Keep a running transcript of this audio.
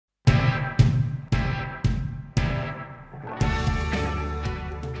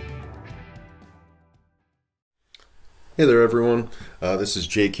Hey there everyone, this is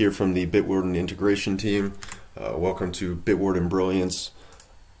Jake here from the Bitwarden integration team. Welcome to Bitwarden Brilliance.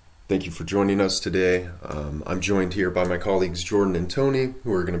 Thank you for joining us today. I'm joined here by my colleagues Jordan and Tony,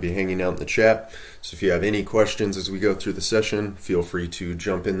 who are going to be hanging out in the chat. So if you have any questions as we go through the session, feel free to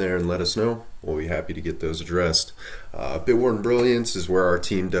jump in there and let us know. We'll be happy to get those addressed. Bitwarden Brilliance is where our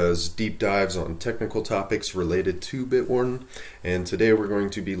team does deep dives on technical topics related to Bitwarden. And today we're going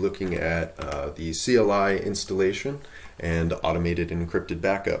to be looking at the CLI installation and automated encrypted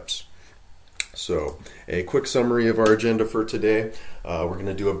backups. So a quick summary of our agenda for today. We're going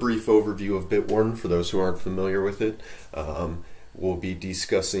to do a brief overview of Bitwarden for those who aren't familiar with it. We'll be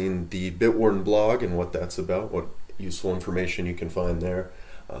discussing the Bitwarden blog and what that's about, what useful information you can find there.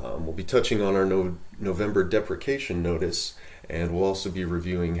 We'll be touching on our November deprecation notice, and we'll also be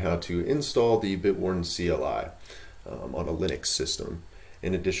reviewing how to install the Bitwarden CLI on a Linux system.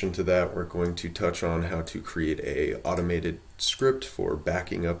 In addition to that, we're going to touch on how to create a automated script for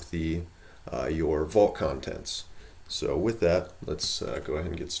backing up your vault contents. So with that, let's go ahead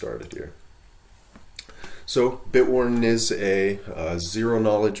and get started here. So Bitwarden is a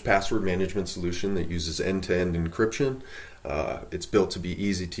zero-knowledge password management solution that uses end-to-end encryption. It's built to be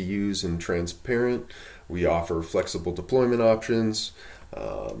easy to use and transparent. We offer flexible deployment options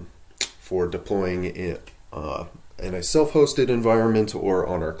for deploying in a self-hosted environment or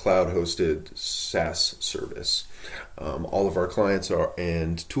on our cloud-hosted SaaS service. All of our clients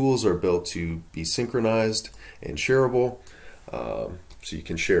and tools are built to be synchronized and shareable, so you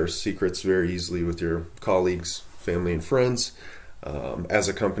can share secrets very easily with your colleagues, family, and friends. As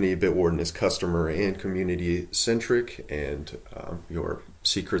a company, Bitwarden is customer and community centric, and your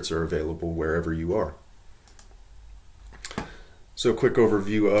secrets are available wherever you are. So a quick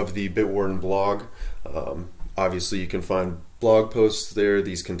overview of the Bitwarden blog. Obviously, you can find blog posts there.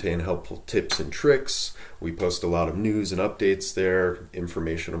 These contain helpful tips and tricks. We post a lot of news and updates there,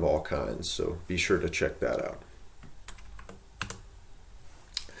 information of all kinds, so be sure to check that out.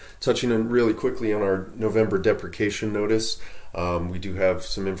 Touching on really quickly on our November deprecation notice, we do have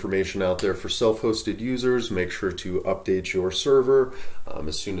some information out there for self-hosted users. Make sure to update your server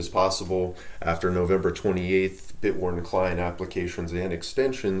as soon as possible. After November 28th, Bitwarden client applications and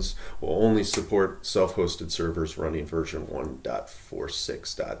extensions will only support self-hosted servers running version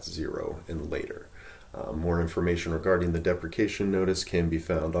 1.46.0 and later. More information regarding the deprecation notice can be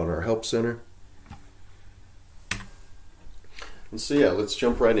found on our Help Center. And so yeah, let's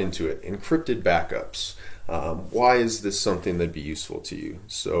jump right into it. Encrypted backups. Why is this something that'd be useful to you?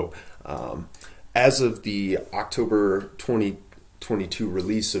 So as of the October 2022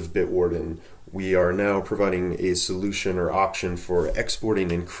 release of Bitwarden, we are now providing a solution or option for exporting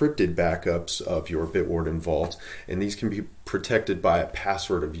encrypted backups of your Bitwarden vault, and these can be protected by a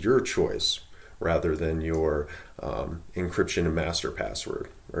password of your choice rather than your encryption and master password,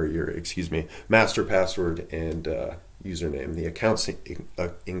 or your, master password and username, the account's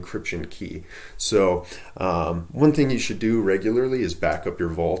encryption key. So one thing you should do regularly is back up your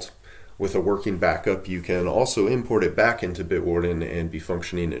vault. With a working backup, you can also import it back into Bitwarden and be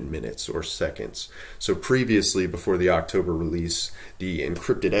functioning in minutes or seconds. So previously, before the October release, the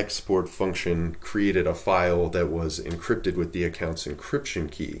encrypted export function created a file that was encrypted with the account's encryption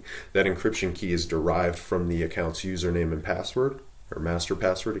key. That encryption key is derived from the account's username and password, or master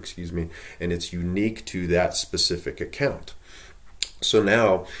password, and it's unique to that specific account. So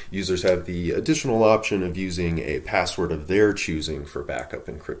now users have the additional option of using a password of their choosing for backup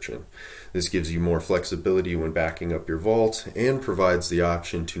encryption. This gives you more flexibility when backing up your vault and provides the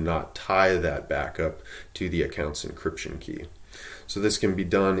option to not tie that backup to the account's encryption key. So this can be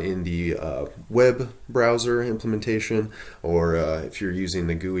done in the web browser implementation, or if you're using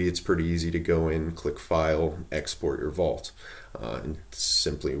the GUI, it's pretty easy to go in, click File, export your vault, and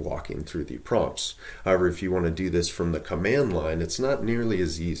simply walking through the prompts. However, if you want to do this from the command line, it's not nearly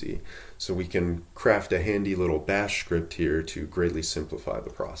as easy. So we can craft a handy little bash script here to greatly simplify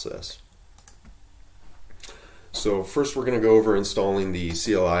the process. So first we're going to go over installing the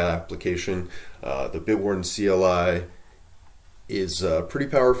CLI application. The Bitwarden CLI is a pretty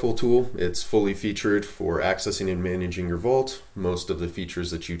powerful tool. It's fully featured for accessing and managing your vault. Most of the features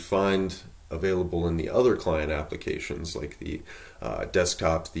that you'd find available in the other client applications, like the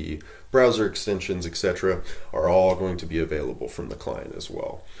desktop, the browser extensions, etc., are all going to be available from the client as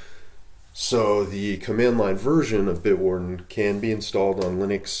well. So the command line version of Bitwarden can be installed on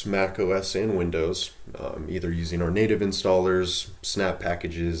Linux, Mac OS, and Windows, either using our native installers, snap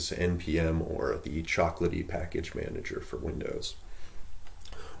packages, npm, or the chocolatey package manager for Windows.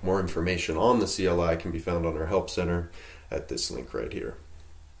 More information on the CLI can be found on our Help Center at this link right here.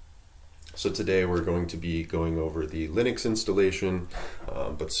 So today we're going to be going over the Linux installation,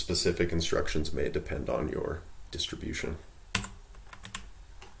 but specific instructions may depend on your distribution.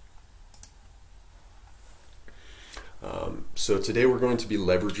 So today we're going to be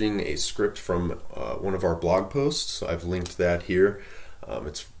leveraging a script from one of our blog posts. I've linked that here.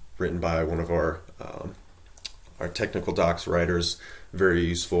 It's written by one of our technical docs writers, very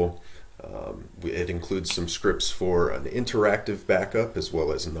useful. It includes some scripts for an interactive backup as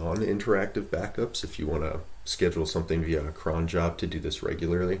well as non-interactive backups if you want to schedule something via a cron job to do this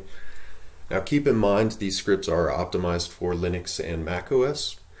regularly. Now keep in mind these scripts are optimized for Linux and Mac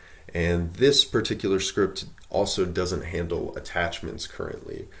OS, and this particular script also doesn't handle attachments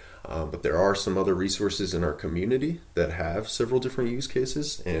currently. But there are some other resources in our community that have several different use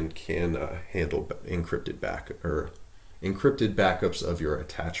cases and can handle encrypted backups of your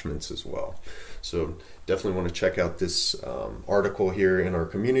attachments as well. So definitely want to check out this article here in our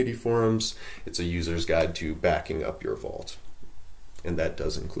community forums. It's a user's guide to backing up your vault, and that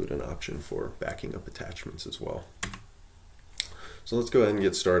does include an option for backing up attachments as well. So let's go ahead and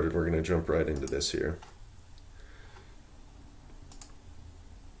get started. We're going to jump right into this here.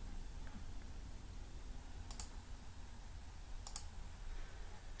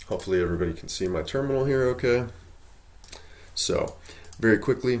 Hopefully everybody can see my terminal here okay. So very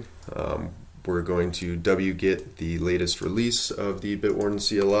quickly, we're going to wget the latest release of the Bitwarden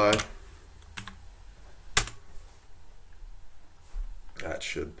CLI. That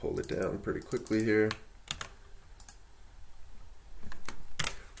should pull it down pretty quickly here.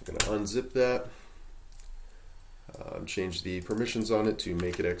 We're going to unzip that, change the permissions on it to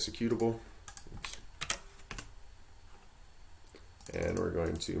make it executable. And we're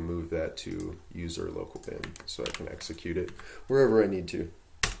going to move that to user local bin so I can execute it wherever I need to.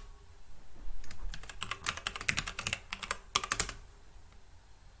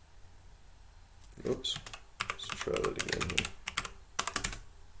 Oops, let's try that again here.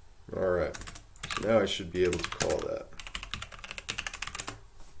 Alright, so now I should be able to call that.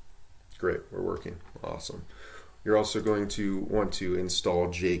 Great, we're working. Awesome. You're also going to want to install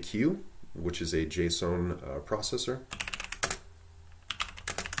JQ, which is a JSON processor.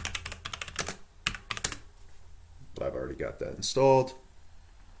 I've already got that installed.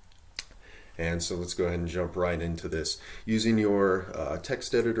 And so let's go ahead and jump right into this. Using your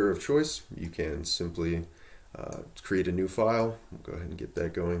text editor of choice, you can simply create a new file. We'll go ahead and get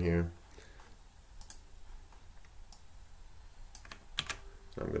that going here.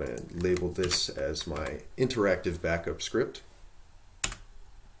 I'm going to label this as my interactive backup script.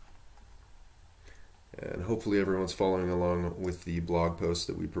 And hopefully everyone's following along with the blog post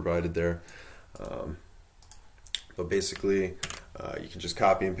that we provided there. But basically, you can just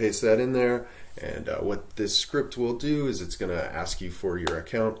copy and paste that in there, and what this script will do is it's going to ask you for your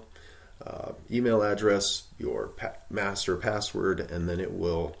account, email address, your master password, and then it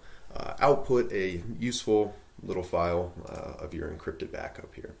will output a useful little file of your encrypted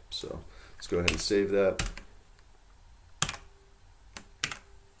backup here. So let's go ahead and save that.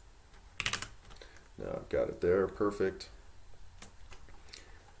 Now I've got it there, perfect.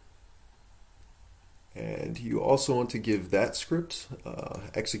 And you also want to give that script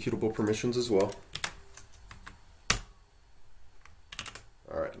executable permissions as well.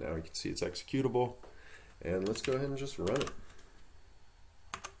 Alright, now you can see it's executable. And let's go ahead and just run it.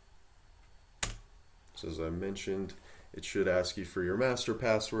 So as I mentioned, it should ask you for your master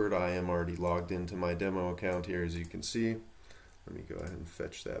password. I am already logged into my demo account here, as you can see. Let me go ahead and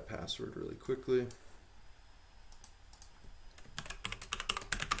fetch that password really quickly.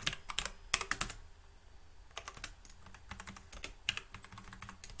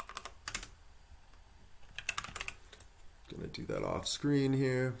 Gonna do that off screen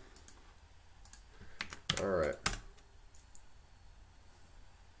here. All right.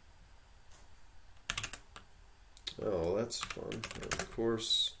 Oh, that's fun. And of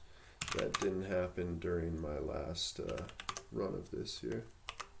course, that didn't happen during my last run of this here.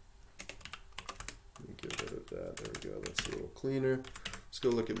 Let me get rid of that. There we go. That's a little cleaner. Let's go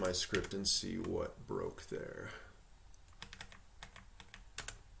look at my script and see what broke there.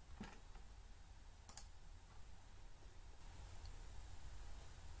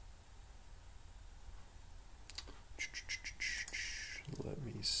 Let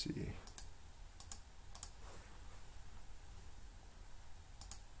me see.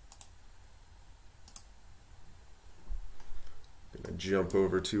 I'm going to jump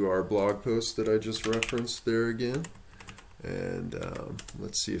over to our blog post that I just referenced there again. And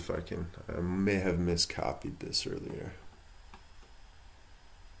let's see if I can, I may have miscopied this earlier.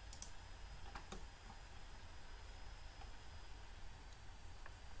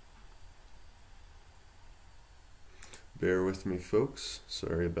 Bear with me, folks.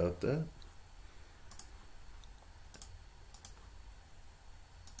 Sorry about that.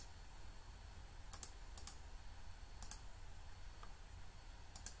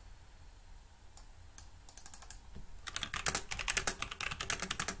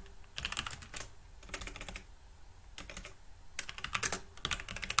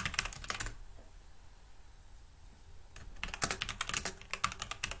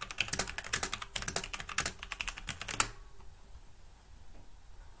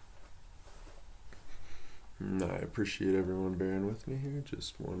 I appreciate everyone bearing with me here.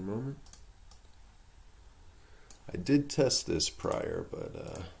 Just one moment. I did test this prior,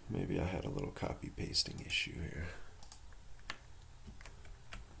 but maybe I had a little copy pasting issue here.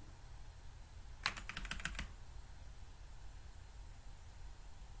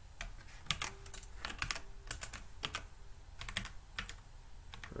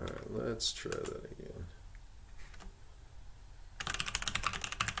 Alright, let's try that again.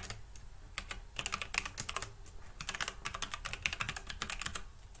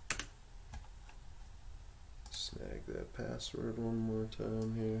 Snag that password one more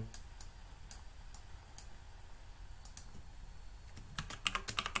time here.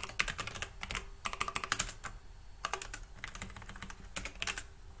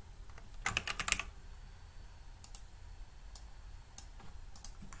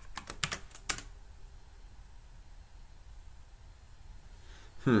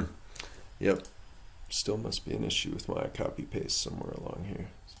 Yep. Still must be an issue with my copy paste somewhere along here.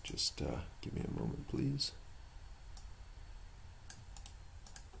 So just give me a moment, please.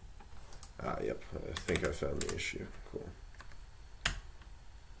 Yep, I think I found the issue. Cool.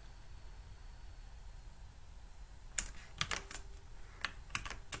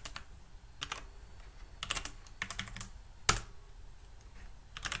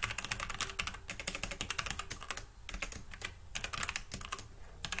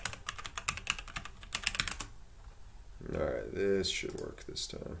 Alright, this should work this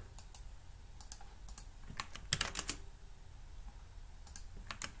time.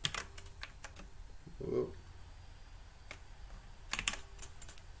 Whoop.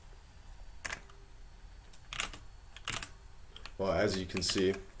 Well, as you can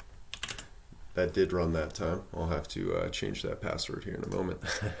see, that did run that time. I'll have to change that password here in a moment.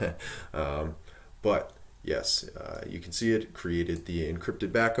 But yes, you can see it created the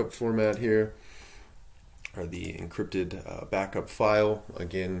encrypted backup format here, or the encrypted backup file.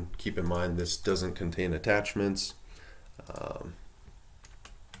 Again, keep in mind this doesn't contain attachments.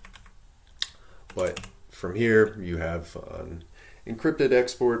 But from here you have an encrypted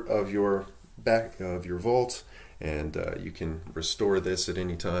export of your vault, and you can restore this at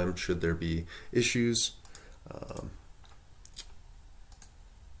any time should there be issues.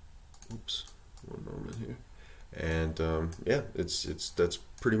 Oops, one moment here. And yeah, that's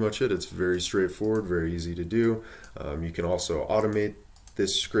pretty much it. It's very straightforward, very easy to do. You can also automate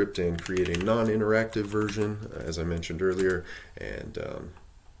this script and create a non-interactive version, as I mentioned earlier, and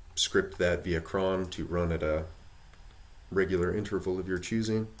script that via cron to run at a regular interval of your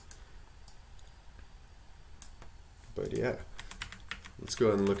choosing. But yeah, let's go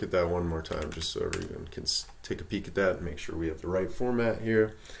ahead and look at that one more time just so everyone can take a peek at that and make sure we have the right format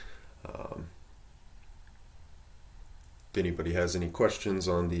here. If anybody has any questions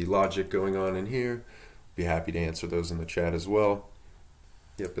on the logic going on in here, be happy to answer those in the chat as well.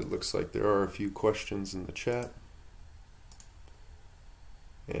 Yep, it looks like there are a few questions in the chat.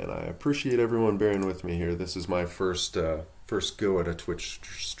 And I appreciate everyone bearing with me here. This is my first go at a Twitch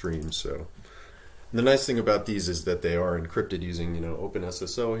stream. So the nice thing about these is that they are encrypted using,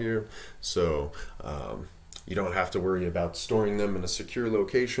 OpenSSL here. So you don't have to worry about storing them in a secure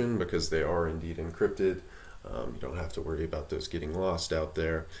location because they are indeed encrypted. You don't have to worry about those getting lost out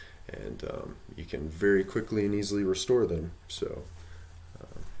there, and you can very quickly and easily restore them. So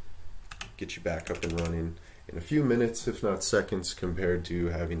get you back up and running in a few minutes, if not seconds, compared to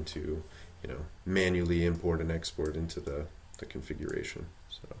having to, manually import and export into the configuration.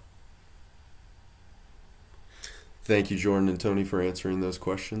 So thank you, Jordan and Tony, for answering those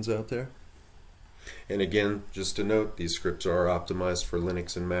questions out there. And again, just to note, these scripts are optimized for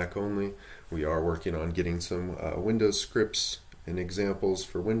Linux and Mac only. We are working on getting some Windows scripts and examples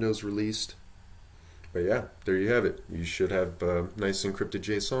for Windows released. But yeah, there you have it. You should have a nice encrypted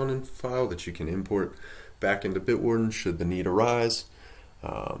JSON file that you can import back into Bitwarden should the need arise.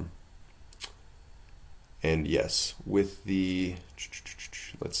 And yes, with the,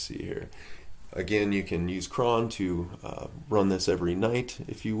 let's see here. Again, you can use cron to run this every night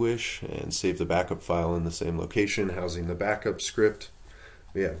if you wish, and save the backup file in the same location, housing the backup script.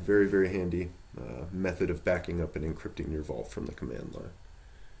 But yeah, very, very handy. method of backing up and encrypting your vault from the command line.